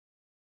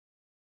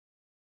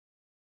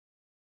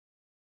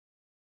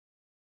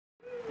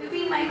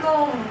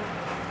Michael...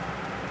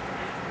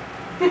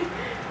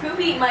 Who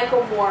beat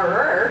Michael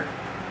Moorer?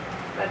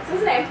 That's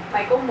his name,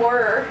 Michael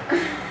Moorer.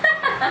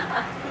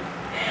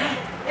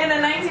 In a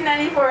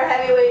 1994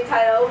 heavyweight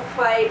title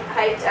fight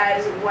hyped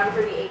as one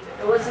for the ages.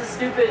 It was a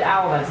stupid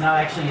owl that's not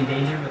actually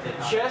endangered with it.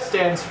 Ch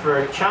stands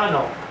for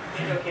channel.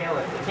 Kato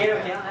Kalin. Kato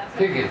Kalin, that's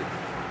it. Higgin.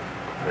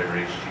 Whatever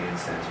HGN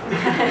stands for.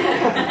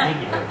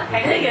 Thank you.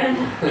 Again.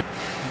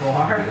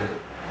 Bar.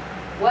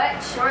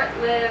 What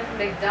short-lived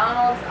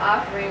McDonald's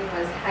offering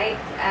was hyped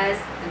as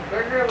the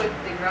burger with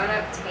the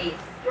grown-up taste?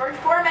 George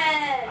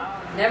Foreman.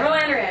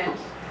 Neverland Ranch.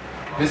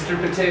 Mr.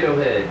 Potato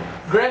Head.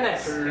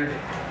 Grimace.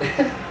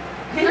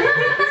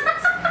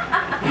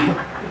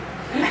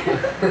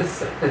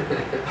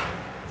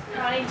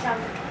 Ronnie Chum.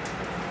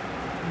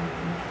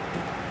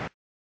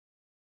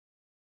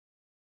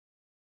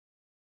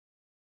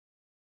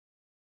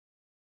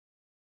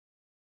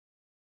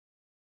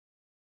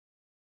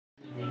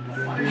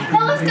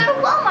 Now let's go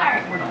to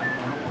Walmart.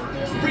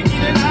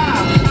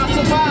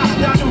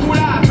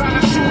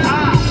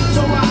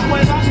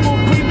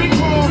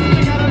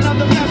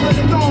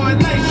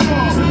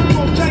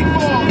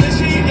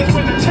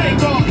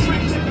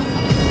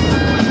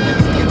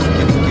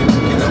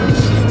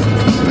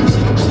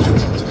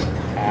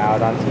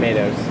 Out on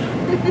tomatoes.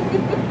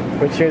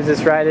 Which turns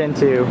us right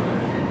into...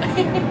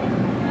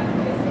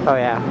 Oh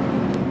yeah.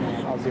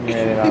 I'll zoom right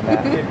in on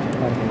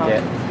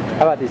that.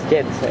 How about these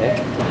kids?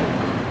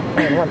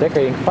 Man, one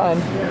decorating fun.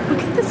 Look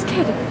at this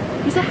kid.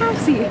 He's a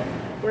housey.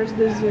 Where's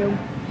the zoom?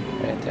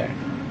 Right there.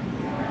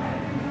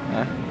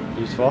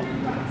 Useful.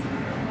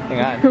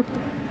 Hang on.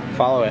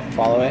 Follow it.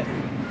 Follow it.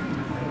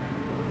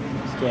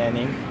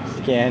 Scanning.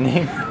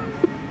 Scanning.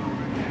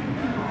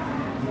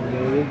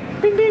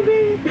 Bing, bing,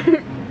 bing.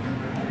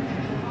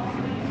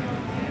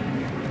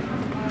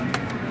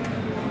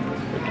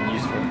 Freaking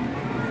useful.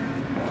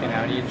 Okay,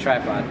 now I need a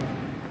tripod.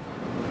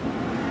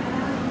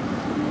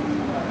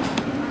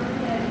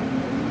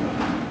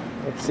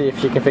 Let's see if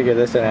she can figure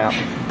this one out.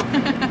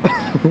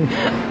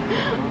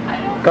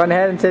 Go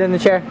ahead and sit in the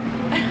chair. Go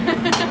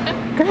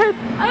ahead.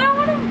 I don't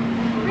want to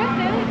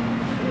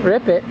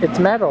rip it. Rip it. It's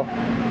metal.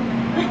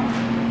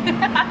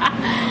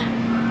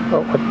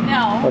 Oh, what,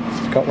 No.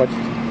 what's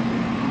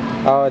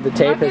oh, the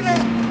tape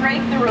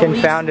has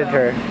confounded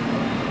her.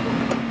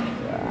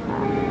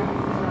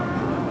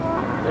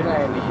 They're not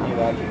going to eat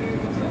that.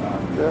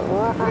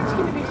 It's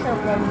going to be so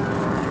fun.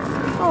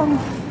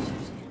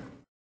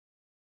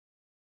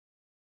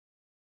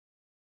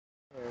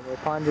 We're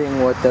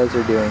pondering what those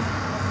are doing.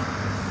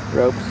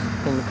 Ropes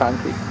in the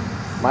concrete.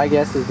 My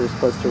guess is they're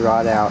supposed to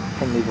rot out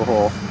and leave a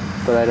hole,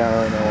 but I don't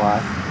really know why.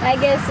 My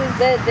guess is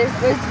that they're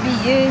supposed to be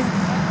used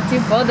to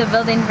pull the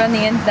building from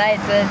the inside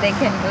so that they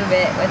can move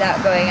it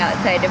without going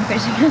outside and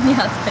pushing on the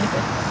outside of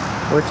it.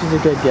 Which is a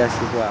good guess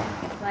as well.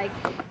 Like,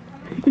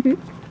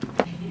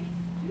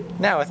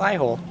 Now with eye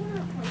hole.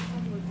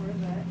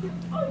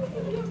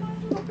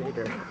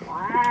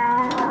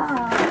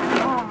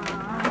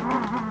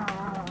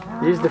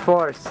 Use the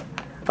force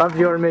of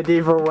your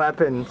medieval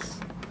weapons.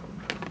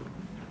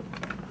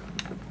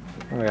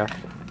 Oh my gosh.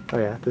 Oh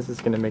yeah, this is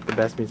gonna make the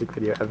best music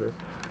video ever.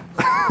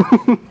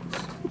 I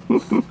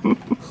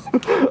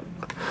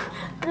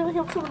really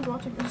hope someone's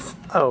watching this.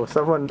 Oh,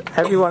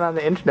 everyone on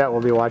the internet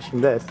will be watching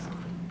this.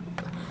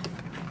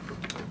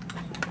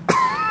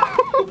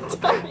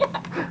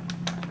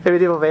 Hey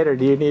Medieval Vader,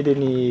 do you need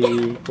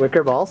any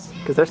wicker balls?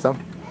 Because there's some.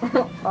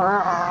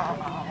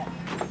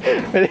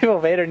 Medieval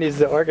Vader needs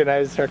to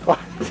organize her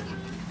closet.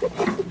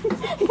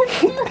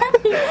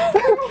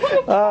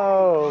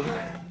 Oh,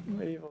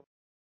 Medieval.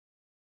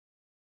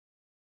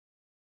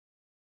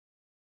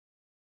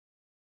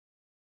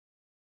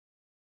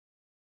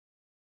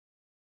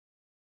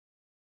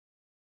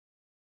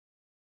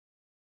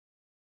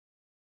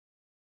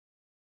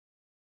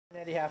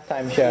 Cincinnati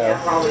halftime show.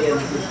 How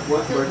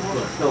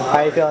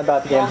are you feeling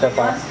about the game so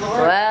far?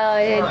 well,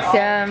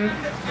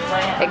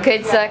 it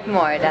could suck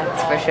more,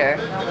 that's for sure.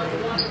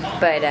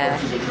 But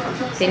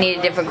they need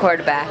a different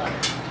quarterback.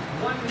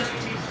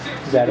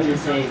 Is that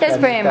it? That's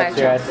pretty much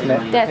your it.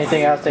 estimate. That's-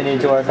 Anything else they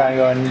need to work on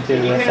going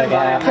into the second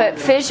half? Put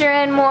Fisher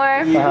in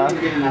more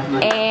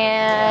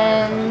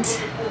and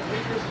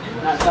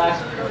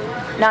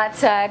not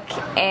suck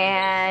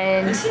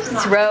and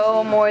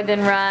throw more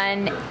than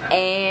run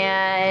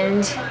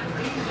and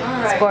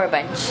score a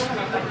bunch.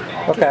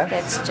 Okay.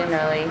 That's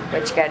generally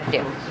what you gotta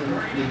do.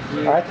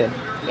 Alright then.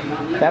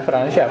 Now put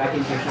on a show.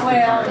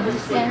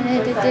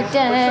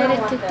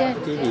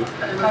 TV.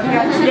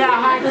 Yeah,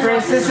 hi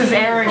Chris, this is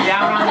Aaron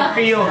down on the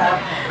field.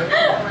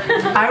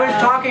 I was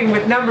talking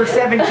with number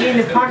 17,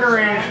 the punter,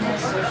 and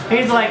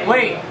he's like,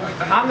 wait,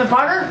 I'm the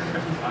punter?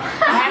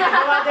 I have to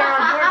go out there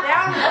on fourth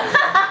down?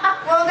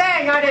 Well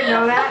dang, I didn't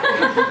know that.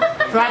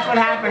 So that's what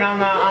happened on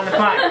the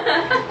punt.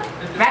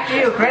 Back to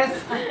you, Chris.